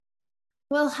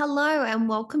Well, hello and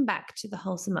welcome back to the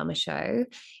Wholesome Mama Show.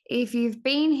 If you've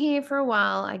been here for a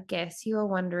while, I guess you are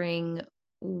wondering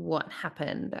what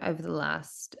happened over the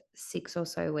last 6 or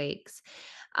so weeks.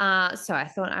 So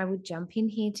I thought I would jump in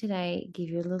here today, give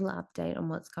you a little update on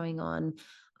what's going on.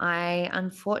 I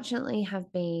unfortunately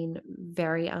have been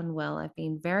very unwell. I've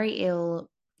been very ill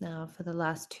now for the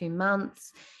last 2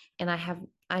 months, and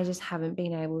I just haven't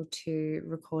been able to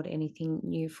record anything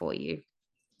new for you.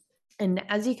 And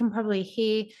as you can probably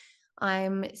hear,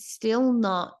 I'm still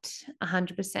not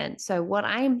 100%. So, what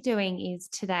I am doing is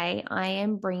today I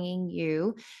am bringing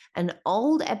you an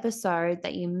old episode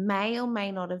that you may or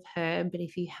may not have heard. But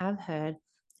if you have heard,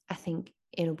 I think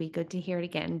it'll be good to hear it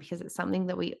again because it's something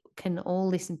that we can all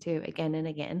listen to again and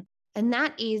again. And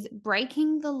that is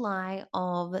breaking the lie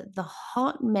of the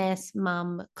hot mess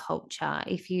mum culture.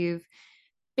 If you've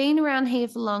been around here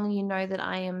for long, you know that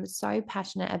I am so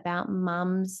passionate about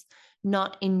mums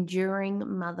not enduring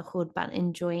motherhood, but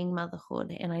enjoying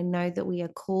motherhood. And I know that we are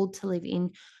called to live in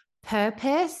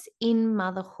purpose in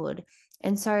motherhood.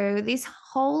 And so, this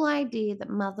whole idea that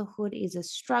motherhood is a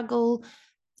struggle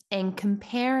and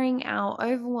comparing our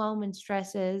overwhelm and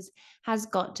stresses has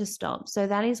got to stop. So,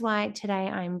 that is why today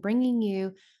I'm bringing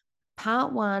you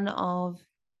part one of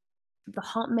the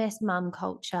hot mess mum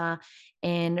culture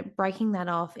and breaking that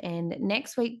off. And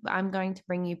next week, I'm going to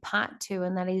bring you part two,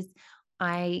 and that is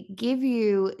I give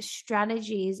you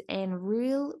strategies and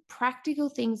real practical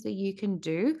things that you can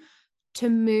do to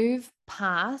move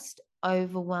past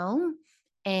overwhelm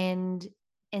and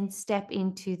step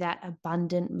into that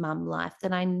abundant mum life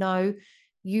that I know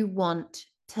you want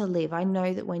to live. I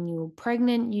know that when you were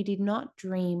pregnant, you did not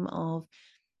dream of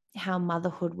how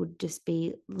motherhood would just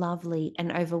be lovely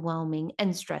and overwhelming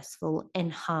and stressful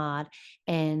and hard.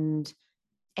 And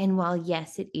while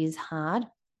yes, it is hard,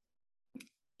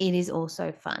 it is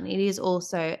also fun. It is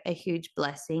also a huge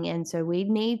blessing. And so we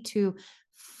need to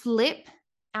flip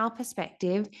our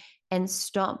perspective and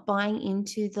stop buying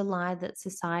into the lie that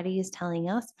society is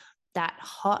telling us that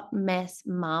hot mess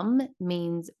mum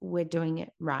means we're doing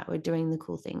it right. We're doing the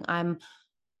cool thing.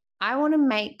 I want to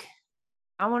make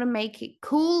it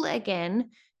cool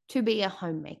again to be a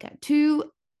homemaker,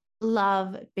 to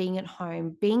love being at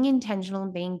home, being intentional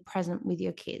and being present with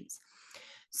your kids.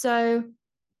 So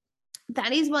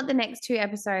that is what the next two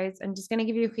episodes, I'm just going to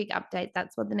give you a quick update.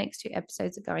 That's what the next two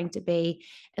episodes are going to be.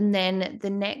 And then the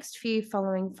next few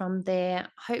following from there,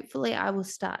 hopefully I will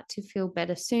start to feel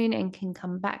better soon and can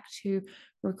come back to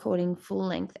recording full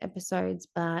length episodes.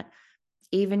 But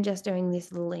even just doing this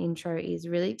little intro is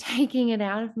really taking it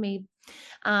out of me.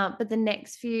 But the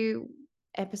next few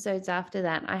episodes after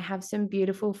that, I have some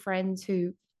beautiful friends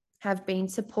who have been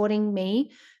supporting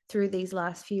me through these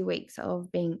last few weeks of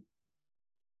being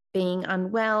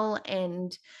unwell.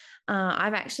 And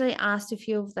I've actually asked a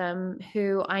few of them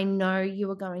who I know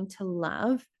you are going to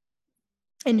love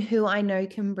and who I know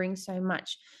can bring so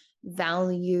much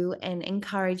value and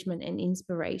encouragement and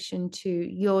inspiration to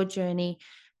your journey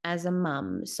as a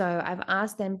mum. So I've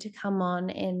asked them to come on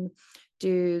and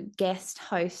do guest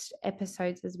host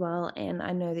episodes as well. And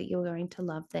I know that you're going to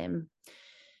love them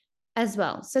as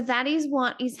well. So that is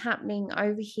what is happening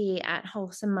over here at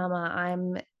Wholesome Mama.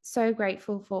 I'm so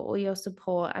grateful for all your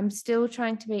support. I'm still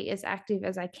trying to be as active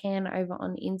as I can over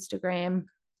on Instagram.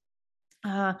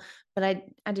 But I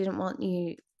didn't want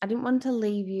to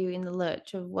leave you in the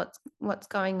lurch of what's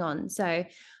going on. So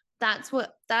that's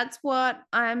what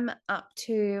I'm up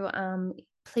to.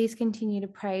 Please continue to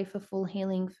pray for full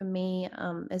healing for me,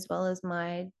 as well as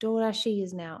my daughter. She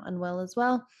is now unwell as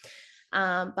well.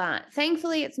 But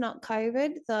thankfully it's not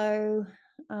COVID, though.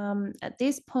 At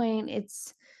this point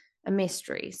it's a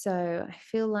mystery. So I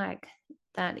feel like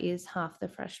that is half the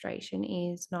frustration,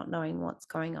 is not knowing what's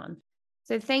going on.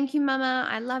 So thank you, Mama.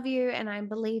 I love you. And I'm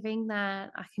believing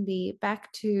that I can be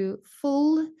back to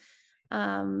full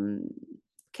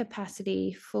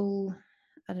capacity, full.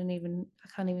 I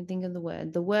can't even think of the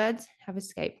word. The words have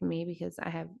escaped me because I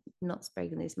have not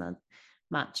spoken this month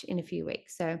much in a few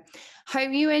weeks. So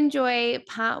hope you enjoy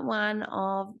part one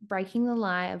of breaking the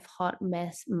lie of hot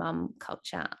mess mum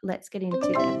culture. Let's get into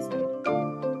the episode.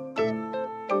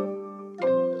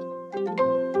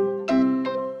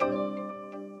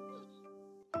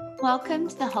 Welcome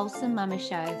to the Wholesome Mama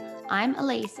Show. I'm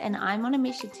Elise and I'm on a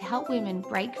mission to help women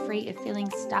break free of feeling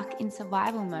stuck in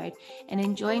survival mode and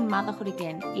enjoy motherhood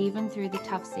again, even through the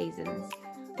tough seasons.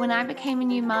 When I became a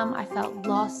new mum, I felt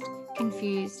lost,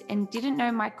 confused, and didn't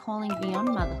know my calling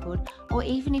beyond motherhood, or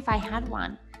even if I had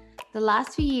one. The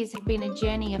last few years have been a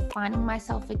journey of finding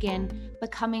myself again,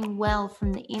 becoming well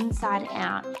from the inside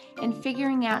out, and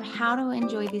figuring out how to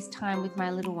enjoy this time with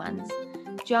my little ones.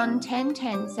 John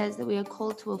 10:10 says that we are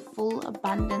called to a full,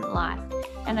 abundant life,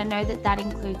 and I know that that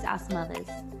includes us mothers.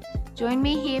 Join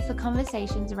me here for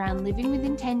conversations around living with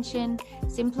intention,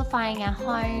 simplifying our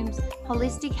homes,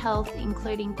 holistic health,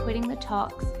 including quitting the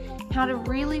tox, how to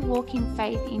really walk in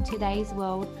faith in today's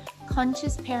world,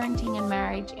 conscious parenting and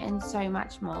marriage, and so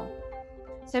much more.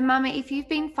 So mama, if you've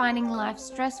been finding life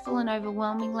stressful and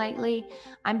overwhelming lately,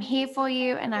 I'm here for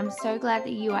you, and I'm so glad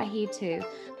that you are here too.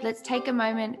 Let's take a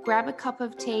moment, grab a cup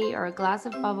of tea or a glass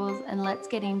of bubbles, and let's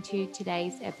get into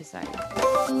today's episode.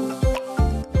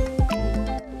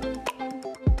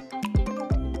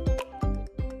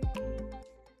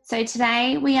 So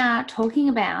today we are talking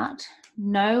about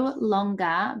no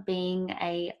longer being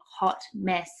a hot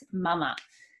mess mama.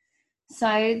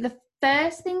 So the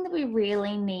first thing that we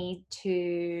really need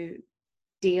to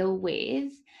deal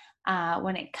with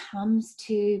when it comes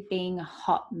to being a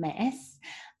hot mess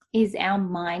is our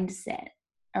mindset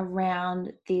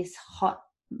around this hot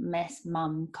mess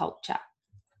mum culture.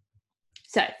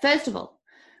 So first of all,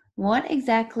 what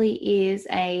exactly is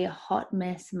a hot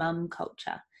mess mum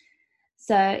culture?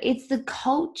 So it's the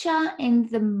culture and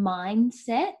the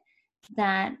mindset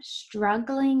that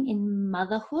struggling in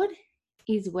motherhood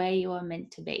is where you are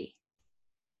meant to be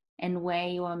and where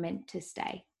you are meant to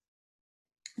stay.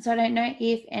 So I don't know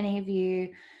if any of you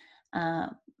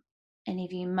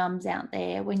mums out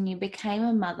there, when you became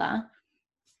a mother,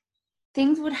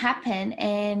 things would happen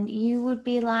and you would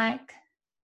be like,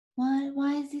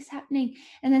 why is this happening?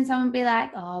 And then someone would be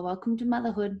like, oh, welcome to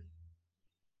motherhood.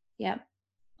 Yep.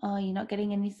 Oh, you're not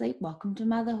getting any sleep? Welcome to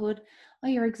motherhood. Oh,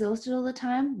 you're exhausted all the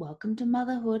time? Welcome to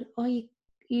motherhood. Oh,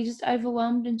 you're just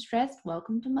overwhelmed and stressed?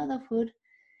 Welcome to motherhood.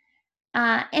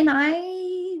 And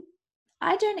I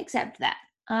don't accept that.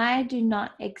 I do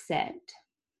not accept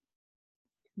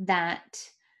that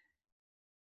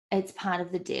it's part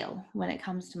of the deal when it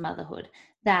comes to motherhood,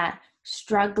 that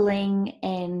struggling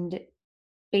and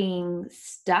being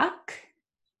stuck,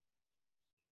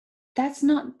 that's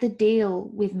not the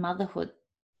deal with motherhood.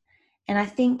 And I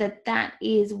think that that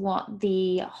is what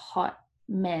the hot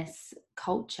mess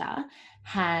culture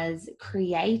has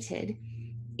created,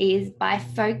 is by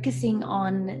focusing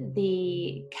on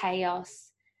the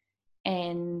chaos,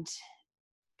 and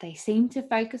they seem to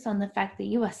focus on the fact that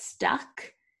you are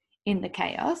stuck in the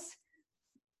chaos.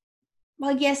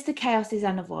 Well, yes, the chaos is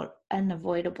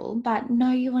unavoidable, but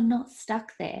no, you are not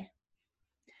stuck there.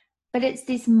 But it's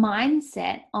this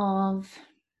mindset of,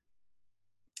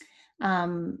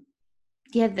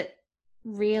 that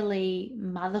really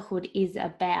motherhood is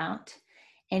about.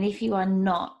 And if you are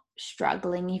not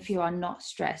struggling, if you are not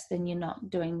stressed, then you're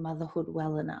not doing motherhood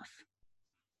well enough.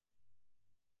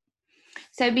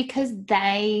 So because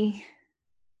the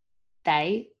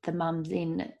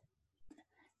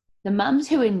mums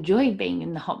who enjoy being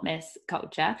in the hot mess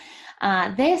culture,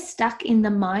 they're stuck in the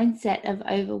mindset of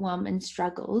overwhelm and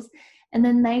struggles, and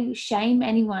then they shame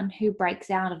anyone who breaks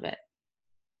out of it.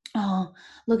 Oh,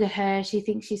 look at her, she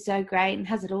thinks she's so great and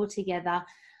has it all together.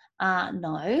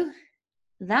 No,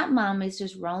 that mum is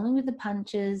just rolling with the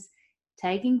punches,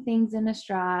 taking things in a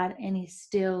stride, and is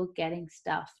still getting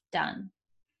stuff done.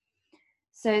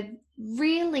 So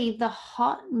really, the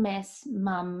hot mess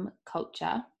mum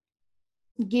culture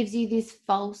gives you this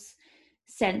false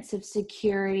sense of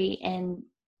security and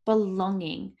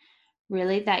belonging,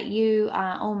 really, that you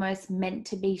are almost meant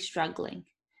to be struggling,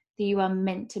 that you are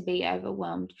meant to be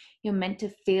overwhelmed, you're meant to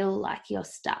feel like you're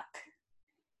stuck.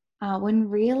 When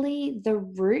really the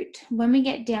root, when we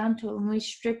get down to it, when we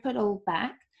strip it all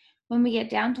back, when we get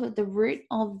down to it, the root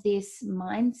of this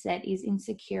mindset is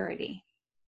insecurity.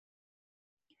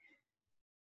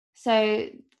 So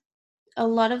a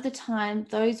lot of the time,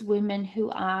 those women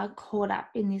who are caught up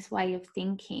in this way of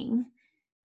thinking,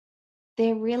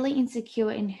 they're really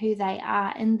insecure in who they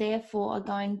are, and therefore are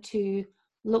going to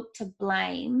look to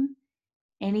blame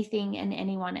anything and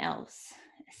anyone else,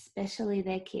 especially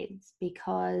their kids,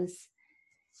 because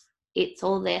it's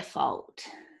all their fault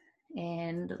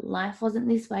and life wasn't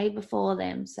this way before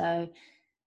them. So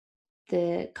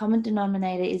the common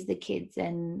denominator is the kids,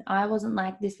 and I wasn't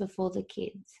like this before the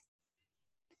kids.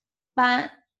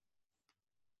 But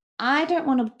I don't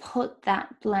want to put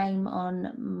that blame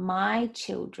on my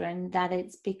children, that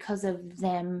it's because of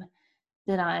them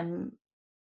that I'm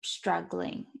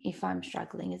struggling. If I'm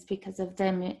struggling, it's because of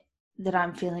them that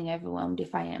I'm feeling overwhelmed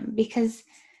if I am. Because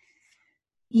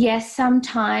yes,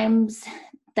 sometimes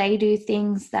they do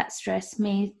things that stress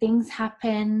me. Things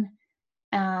happen,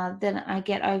 then I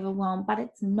get overwhelmed, but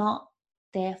it's not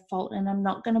their fault, and I'm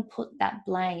not going to put that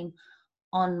blame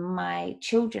on my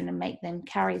children and make them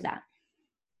carry that.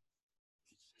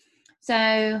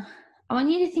 So I want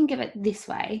you to think of it this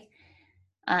way.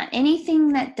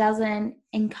 Anything that doesn't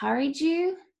encourage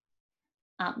you,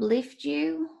 uplift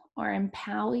you, or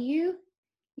empower you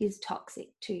is toxic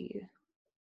to you.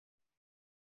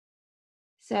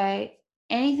 So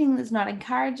anything that's not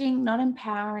encouraging, not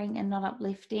empowering, and not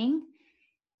uplifting,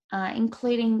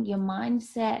 including your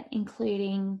mindset,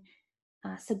 including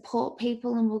support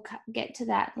people, and we'll get to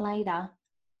that later.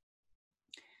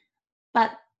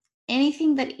 But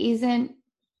anything that isn't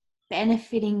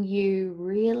benefiting you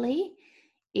really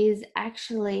is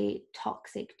actually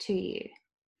toxic to you.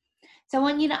 So I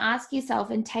want you to ask yourself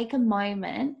and take a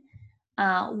moment,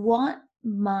 what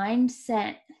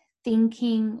mindset,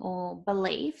 thinking, or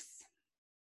beliefs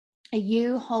are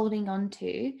you holding on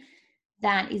to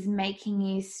that is making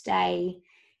you stay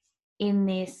in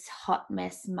this hot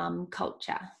mess mum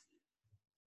culture?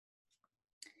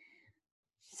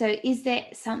 So is there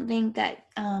something that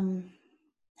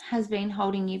has been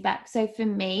holding you back? So for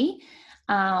me,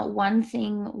 one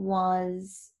thing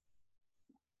was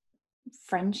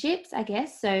friendships, I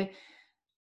guess. So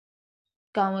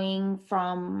going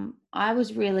from, I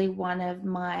was really one of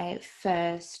my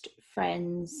first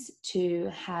friends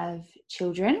to have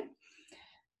children.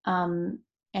 And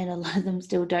a lot of them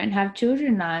still don't have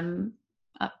children. I'm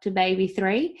up to baby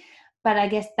 3. But I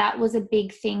guess that was a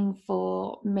big thing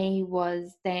for me,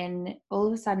 was then all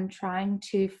of a sudden trying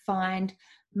to find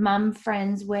mum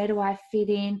friends. Where do I fit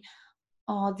in?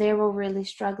 Oh, they're all really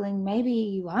struggling. Maybe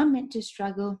you are meant to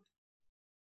struggle.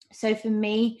 So for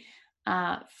me,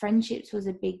 friendships was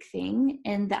a big thing.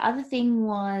 And the other thing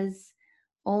was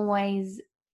always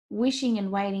wishing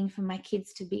and waiting for my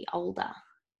kids to be older.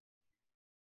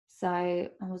 So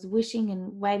I was wishing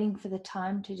and waiting for the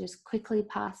time to just quickly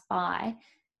pass by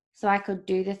so I could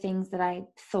do the things that I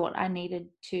thought I needed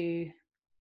to,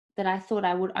 that I thought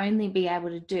I would only be able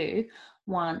to do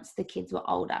once the kids were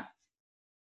older.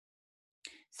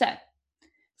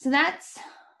 So that's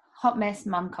hot mess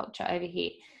mum culture over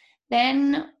here.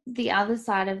 Then the other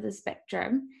side of the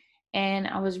spectrum, and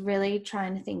I was really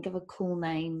trying to think of a cool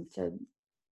name for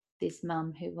this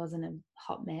mum who wasn't a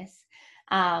hot mess.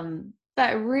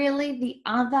 But really the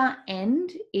other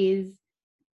end is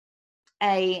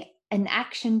an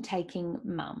action-taking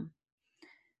mum.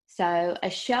 So a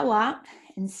show up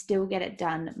and still get it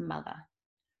done mother.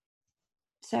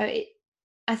 So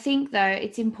I think though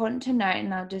it's important to note,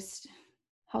 and I'll just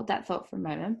hold that thought for a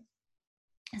moment.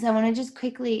 So I want to just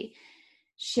quickly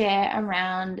share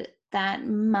around that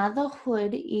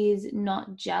motherhood is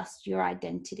not just your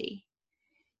identity.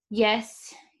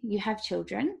 Yes, you have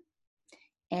children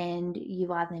and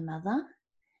you are their mother,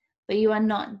 but you are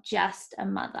not just a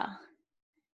mother.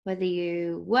 Whether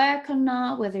you work or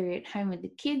not, whether you're at home with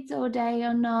the kids all day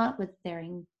or not, whether they're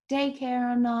in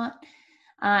daycare or not,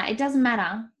 it doesn't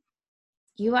matter.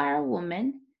 You are a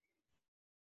woman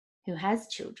who has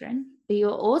children, but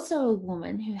you're also a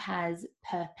woman who has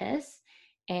purpose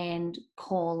and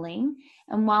calling.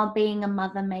 And while being a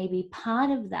mother may be part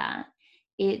of that,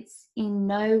 it's in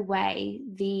no way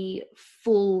the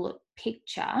full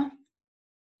picture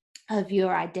of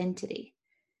your identity.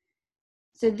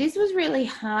 So this was really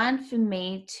hard for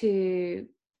me to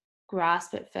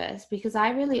grasp at first, because I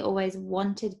really always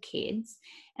wanted kids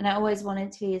and I always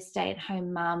wanted to be a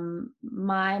stay-at-home mum.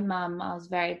 My mum, I was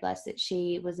very blessed that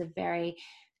she was a very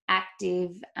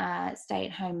active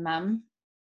stay-at-home mum.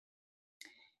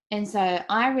 And so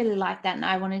I really liked that, and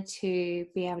I wanted to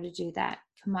be able to do that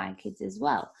for my kids as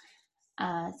well.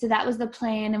 So that was the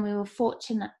plan, and we were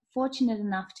fortunate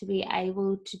enough to be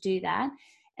able to do that.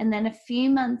 And then a few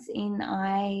months in,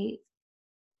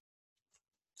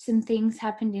 some things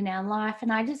happened in our life,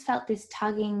 and I just felt this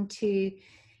tugging to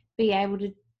be able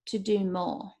to do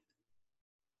more.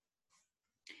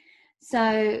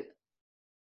 So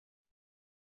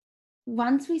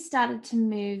once we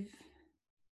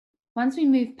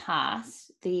moved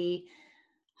past the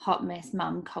hot mess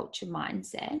mum culture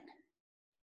mindset,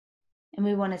 and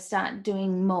we want to start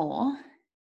doing more,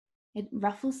 it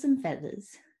ruffles some feathers.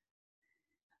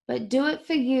 But do it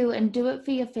for you and do it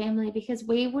for your family, because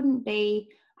I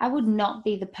would not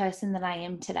be the person that I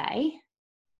am today.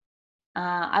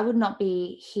 I would not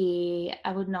be here.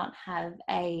 I would not have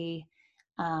a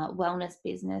wellness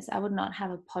business. I would not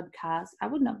have a podcast. I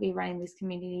would not be running this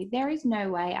community. There is no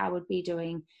way I would be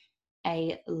doing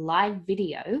a live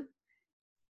video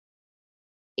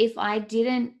if I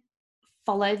didn't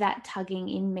follow that tugging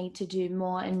in me to do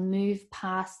more and move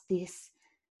past this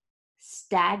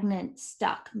stagnant,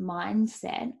 stuck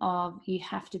mindset of you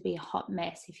have to be a hot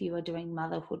mess if you are doing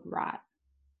motherhood right.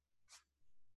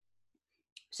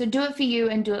 So do it for you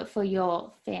and do it for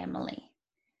your family.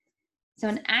 So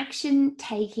an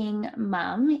action-taking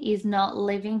mum is not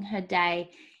living her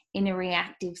day in a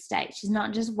reactive state. She's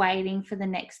not just waiting for the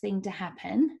next thing to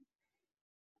happen.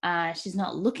 She's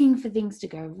not looking for things to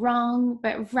go wrong,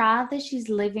 but rather she's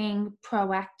living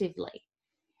proactively.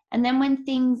 And then when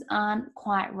things aren't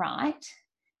quite right,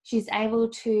 she's able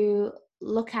to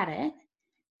look at it,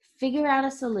 figure out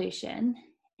a solution,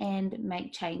 and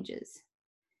make changes.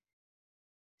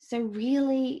 So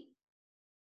really,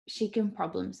 she can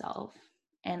problem solve.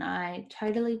 And I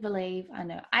totally believe, I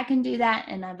know I can do that,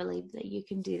 and I believe that you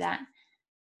can do that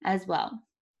as well.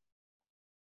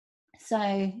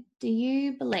 So do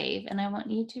you believe, and I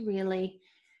want you to really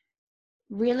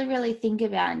think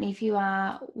about, and if you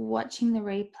are watching the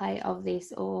replay of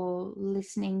this or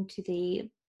listening to the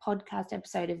podcast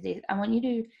episode of this, I want you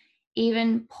to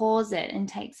even pause it and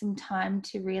take some time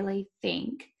to really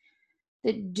think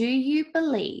that, do you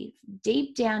believe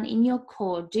deep down in your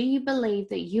core, do you believe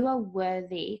that you are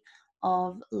worthy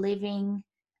of living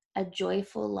a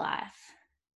joyful life,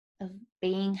 of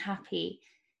being happy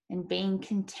and being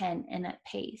content and at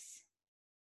peace?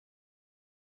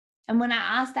 And when I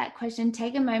ask that question,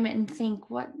 take a moment and think,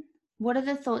 what are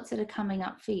the thoughts that are coming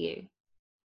up for you?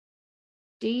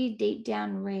 Do you deep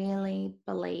down really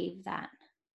believe that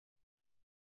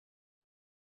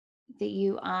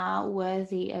you are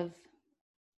worthy of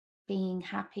being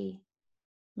happy,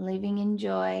 living in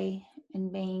joy,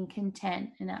 and being content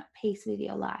and at peace with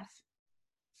your life?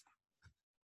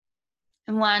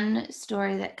 And one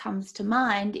story that comes to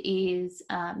mind is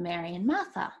Mary and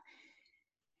Martha.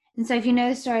 And so if you know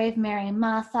the story of Mary and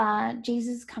Martha,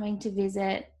 Jesus is coming to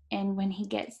visit, and when he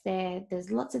gets there,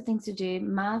 there's lots of things to do.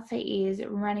 Martha is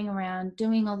running around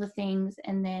doing all the things,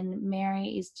 and then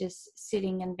Mary is just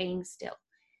sitting and being still.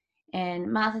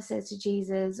 And Martha says to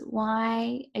Jesus,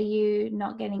 "Why are you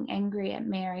not getting angry at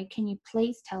Mary? Can you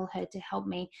please tell her to help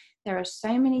me? There are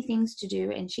so many things to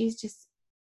do, and she's just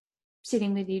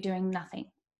sitting with you doing nothing."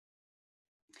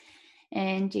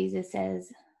 And Jesus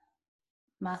says,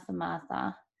 "Martha,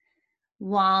 Martha,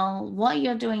 while what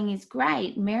you're doing is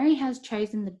great, Mary has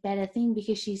chosen the better thing,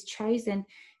 because she's chosen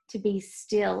to be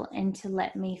still and to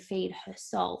let me feed her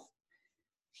soul."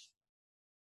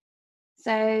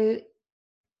 So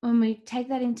when we take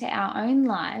that into our own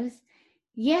lives,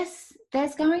 yes,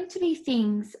 there's going to be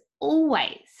things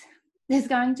always. There's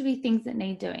going to be things that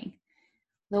need doing.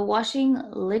 The washing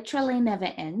literally never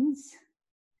ends.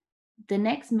 The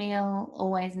next meal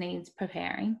always needs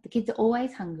preparing. The kids are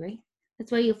always hungry.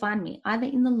 That's where you'll find me, either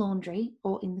in the laundry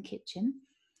or in the kitchen.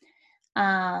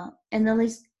 And the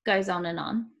list goes on and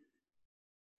on.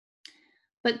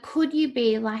 But could you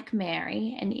be like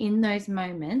Mary, and in those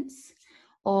moments,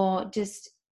 or just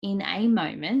in a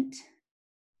moment,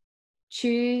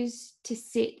 choose to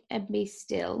sit and be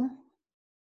still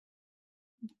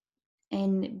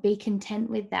and be content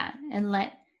with that,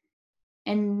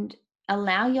 and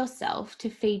allow yourself to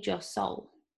feed your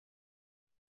soul?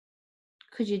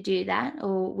 Could you do that?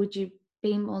 Or would you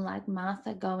be more like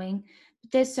Martha, going,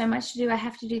 "But there's so much to do. I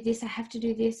have to do this. I have to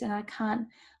do this, and I can't.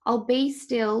 I'll be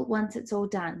still once it's all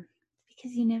done."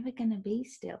 Because you're never going to be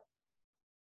still.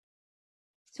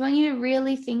 So I want you to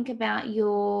really think about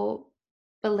your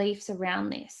beliefs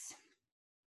around this.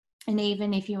 And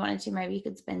even if you wanted to, maybe you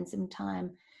could spend some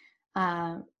time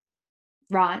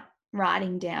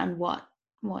writing down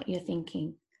what you're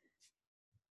thinking.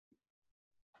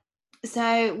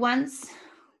 So once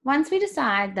we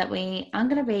decide that we aren't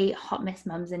going to be hot mess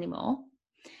mums anymore,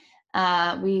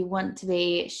 we want to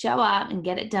be show up and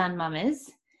get it done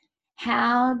mamas,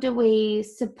 how do we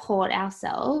support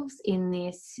ourselves in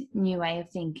this new way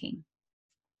of thinking?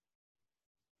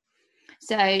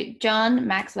 So John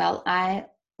Maxwell, I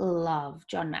love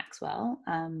John Maxwell.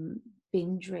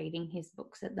 Binge reading his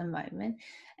books at the moment,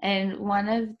 and one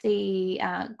of the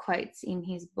quotes in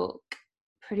his book,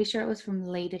 pretty sure it was from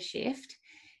Leadership,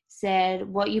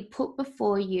 said, "What you put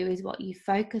before you is what you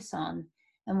focus on,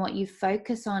 and what you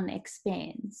focus on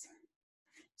expands."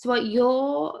 So what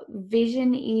your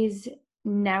vision is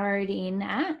narrowed in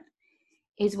at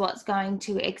is what's going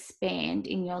to expand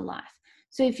in your life.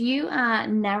 So if you are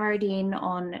narrowed in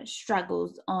on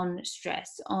struggles, on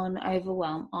stress, on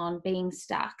overwhelm, on being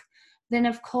stuck, then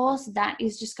of course that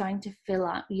is just going to fill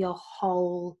up your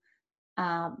whole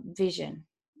vision,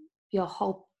 your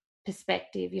whole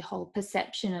perspective, your whole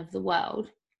perception of the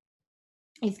world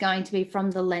is going to be from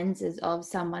the lenses of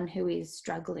someone who is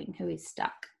struggling, who is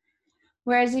stuck.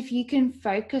 Whereas if you can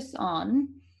focus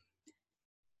on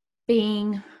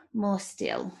being more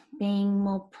still, being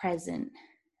more present,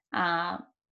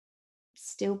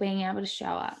 still being able to show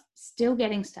up, still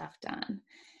getting stuff done,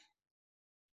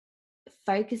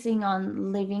 focusing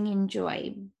on living in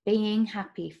joy, being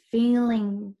happy,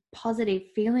 feeling positive,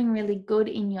 feeling really good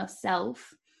in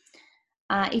yourself,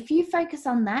 if you focus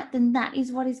on that, then that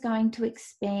is what is going to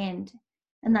expand.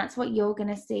 And that's what you're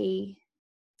going to see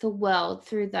the world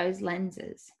through those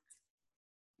lenses.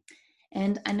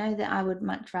 And I know that I would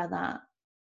much rather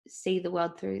see the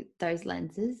world through those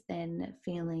lenses than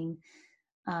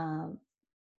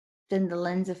the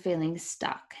lens of feeling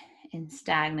stuck and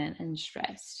stagnant and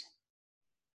stressed.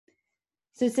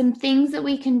 So some things that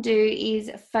we can do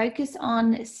is focus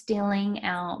on stilling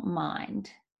our mind.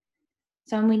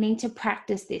 So we need to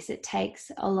practice this. It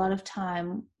takes a lot of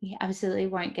time. You absolutely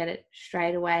won't get it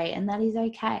straight away, and that is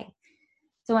okay.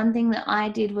 So one thing that I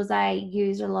did was I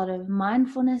used a lot of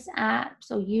mindfulness apps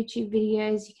or YouTube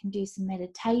videos. You can do some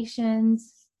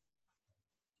meditations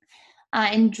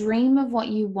and dream of what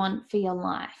you want for your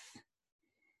life.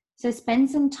 So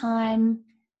spend some time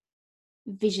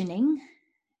visioning.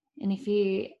 And if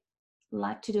you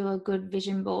like to do a good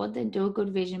vision board, then do a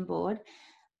good vision board.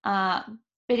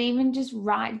 But even just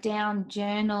write down,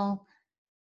 journal,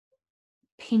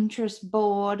 Pinterest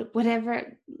board, whatever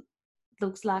it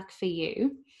looks like for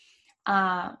you.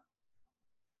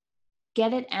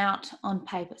 Get it out on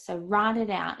paper. So write it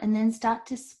out and then start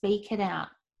to speak it out.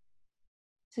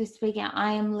 So speak out,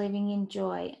 I am living in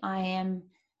joy. I am,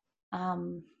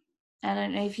 I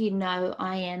don't know if you know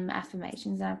I am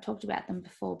affirmations, and I've talked about them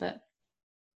before, but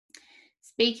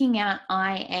speaking out,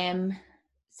 I am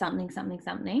something, something,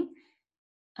 something,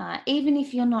 even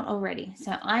if you're not already.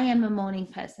 So I am a morning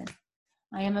person.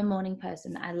 I am a morning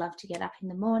person. I love to get up in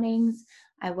the mornings.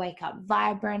 I wake up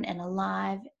vibrant and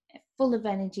alive, full of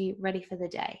energy, ready for the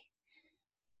day.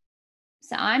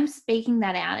 So I'm speaking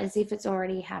that out as if it's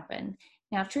already happened.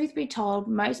 Now, truth be told,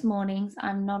 most mornings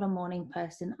I'm not a morning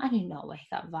person. I do not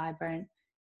wake up vibrant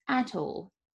at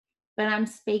all, but I'm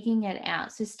speaking it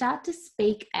out. So start to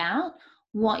speak out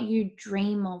what you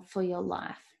dream of for your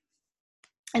life,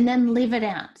 and then live it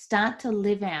out. Start to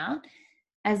live out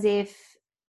as if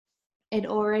it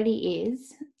already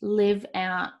is. Live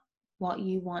out what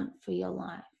you want for your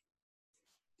life.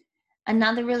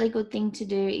 Another really good thing to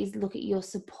do is look at your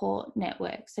support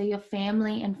network. So your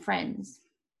family and friends.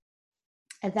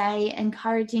 Are they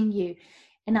encouraging you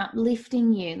and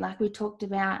uplifting you, like we talked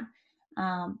about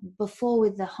before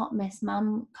with the hot mess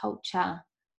mum culture?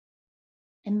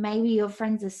 And maybe your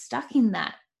friends are stuck in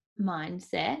that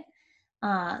mindset,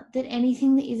 that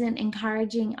anything that isn't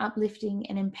encouraging, uplifting,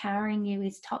 and empowering you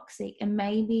is toxic. And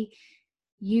maybe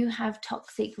you have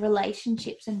toxic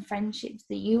relationships and friendships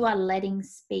that you are letting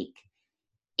speak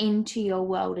into your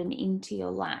world and into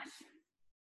your life.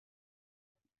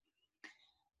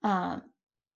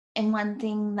 And one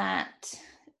thing that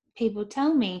people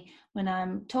tell me when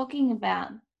I'm talking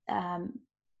about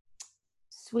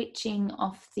switching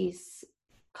off this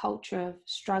culture of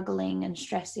struggling and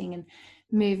stressing and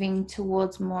moving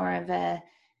towards more of a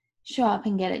show up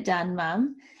and get it done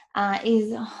mum,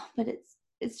 is, but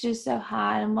it's just so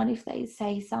hard. And what if they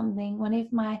say something? What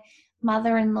if my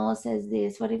mother-in-law says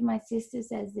this? What if my sister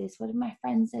says this? What if my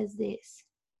friend says this?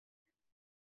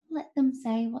 Let them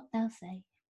say what they'll say.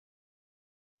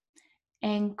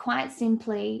 And quite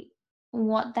simply,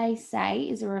 what they say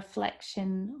is a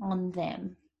reflection on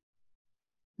them,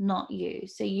 not you.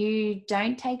 So you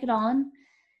don't take it on,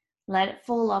 let it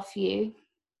fall off you,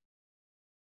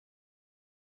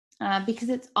 because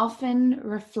it's often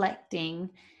reflecting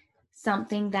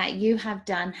something that you have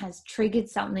done has triggered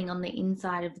something on the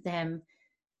inside of them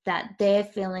that they're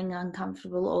feeling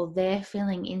uncomfortable or they're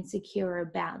feeling insecure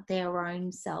about their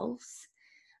own selves.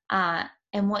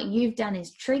 And what you've done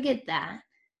is triggered that.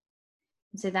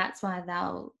 So that's why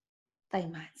they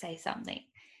might say something.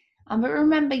 But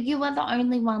remember, you are the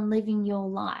only one living your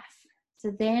life.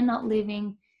 So they're not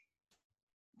living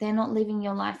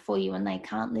your life for you, and they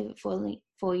can't live it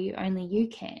for you. Only you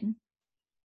can.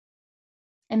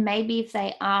 And maybe if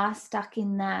they are stuck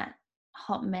in that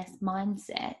hot mess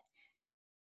mindset,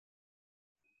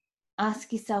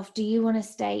 ask yourself, do you want to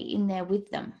stay in there with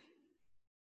them?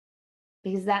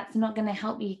 Because that's not going to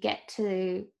help you get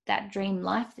to that dream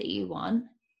life that you want.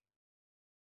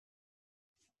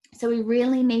 So we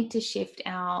really need to shift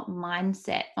our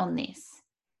mindset on this.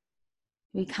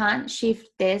 We can't shift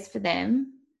theirs for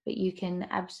them, but you can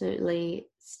absolutely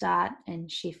start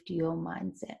and shift your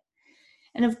mindset.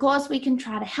 And of course, we can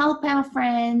try to help our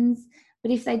friends,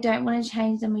 but if they don't want to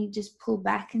change, then we just pull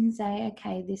back and say,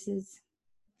 okay, this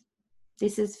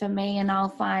is for me, and I'll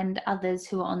find others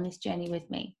who are on this journey with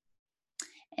me.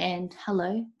 And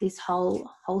hello, this whole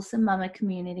Wholesome Mama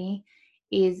community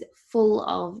is full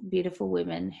of beautiful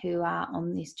women who are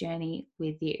on this journey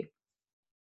with you.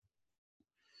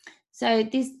 So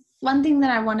this one thing that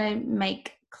I want to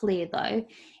make clear though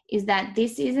is that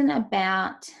this isn't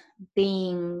about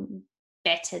being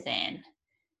better than.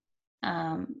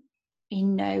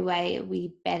 In no way are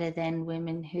we better than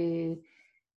women who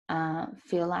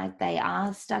feel like they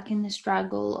are stuck in the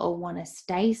struggle or want to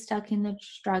stay stuck in the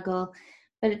struggle,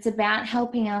 but it's about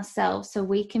helping ourselves so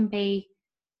we can be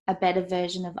a better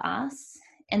version of us,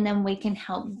 and then we can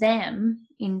help them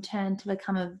in turn to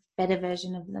become a better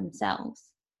version of themselves.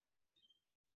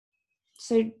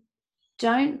 So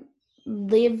don't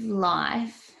live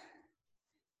life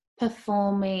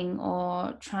performing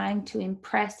or trying to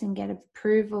impress and get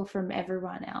approval from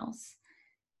everyone else.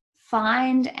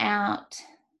 Find out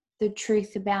the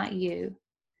truth about you,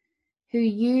 who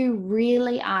you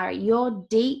really are, your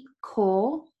deep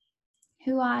core.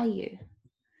 Who are you?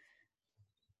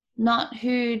 Not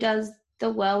who does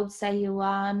the world say you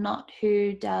are, not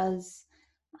who does,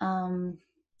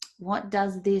 what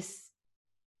does this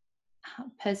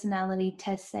personality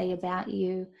test say about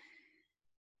you.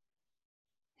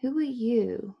 Who are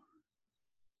you?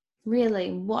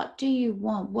 Really, what do you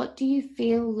want? What do you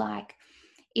feel like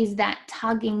is that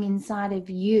tugging inside of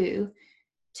you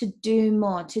to do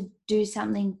more, to do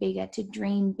something bigger, to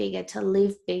dream bigger, to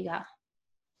live bigger?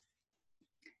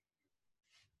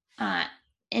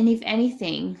 And if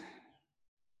anything,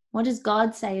 what does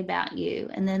God say about you?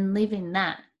 And then live in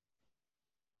that.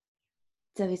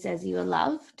 So he says you are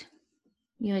loved,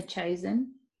 you are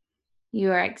chosen,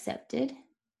 you are accepted,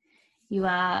 you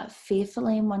are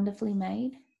fearfully and wonderfully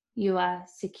made, you are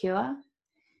secure,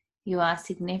 you are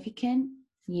significant,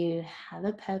 you have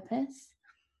a purpose.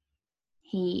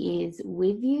 He is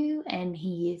with you and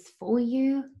he is for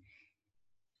you.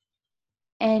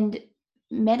 And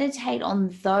meditate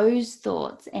on those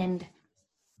thoughts and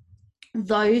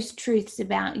those truths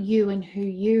about you and who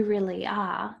you really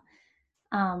are.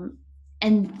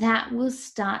 And that will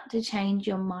start to change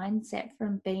your mindset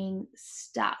from being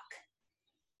stuck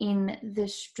in the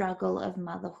struggle of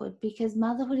motherhood, because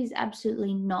motherhood is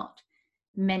absolutely not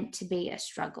meant to be a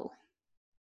struggle.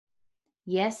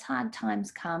 Yes, hard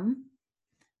times come,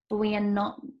 but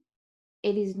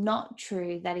it is not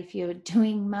true that if you're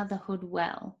doing motherhood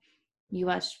well, you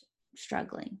are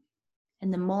struggling.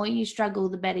 And the more you struggle,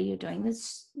 the better you're doing.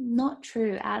 That's not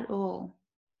true at all.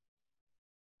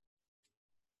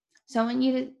 So I want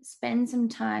you to spend some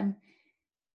time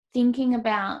thinking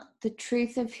about the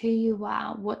truth of who you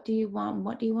are. What do you want?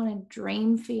 What do you want to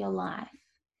dream for your life?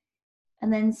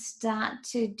 And then start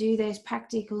to do those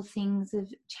practical things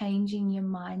of changing your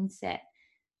mindset.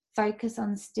 Focus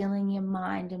on stilling your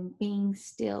mind and being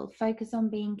still. Focus on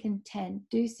being content.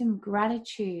 Do some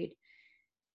gratitude.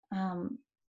 And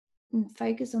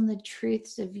focus on the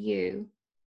truths of you.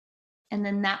 And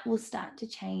then that will start to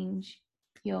change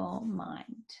your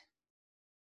mind.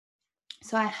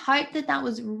 So I hope that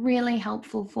was really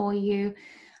helpful for you.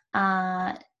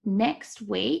 Next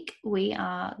week, we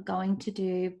are going to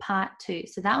do part 2.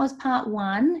 So that was part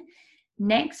 1.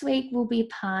 Next week will be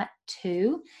part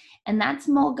 2. And that's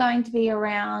more going to be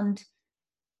around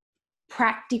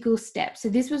practical steps. So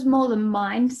this was more the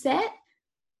mindset.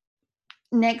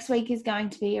 Next week is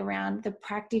going to be around the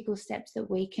practical steps that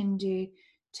we can do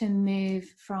to move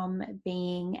from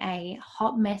being a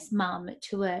hot mess mum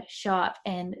to a show up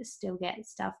and still get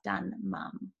stuff done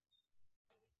mum.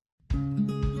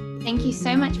 Thank you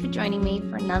so much for joining me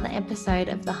for another episode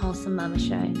of the Wholesome Mama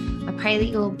Show. I pray that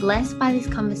you're blessed by this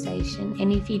conversation,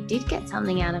 and if you did get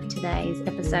something out of today's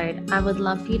episode, I would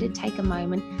love for you to take a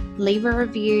moment, leave a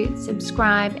review,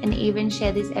 subscribe, and even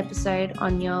share this episode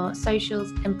on your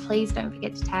socials. And please don't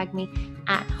forget to tag me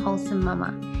at Wholesome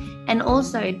Mama. And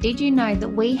also, did you know that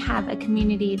we have a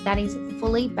community that is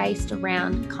fully based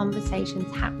around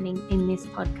conversations happening in this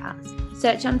podcast?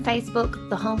 Search on Facebook,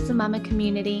 the Wholesome Mama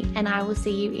Community, and I will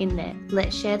see you in there.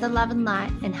 Let's share the love and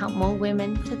light and help more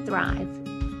women to thrive.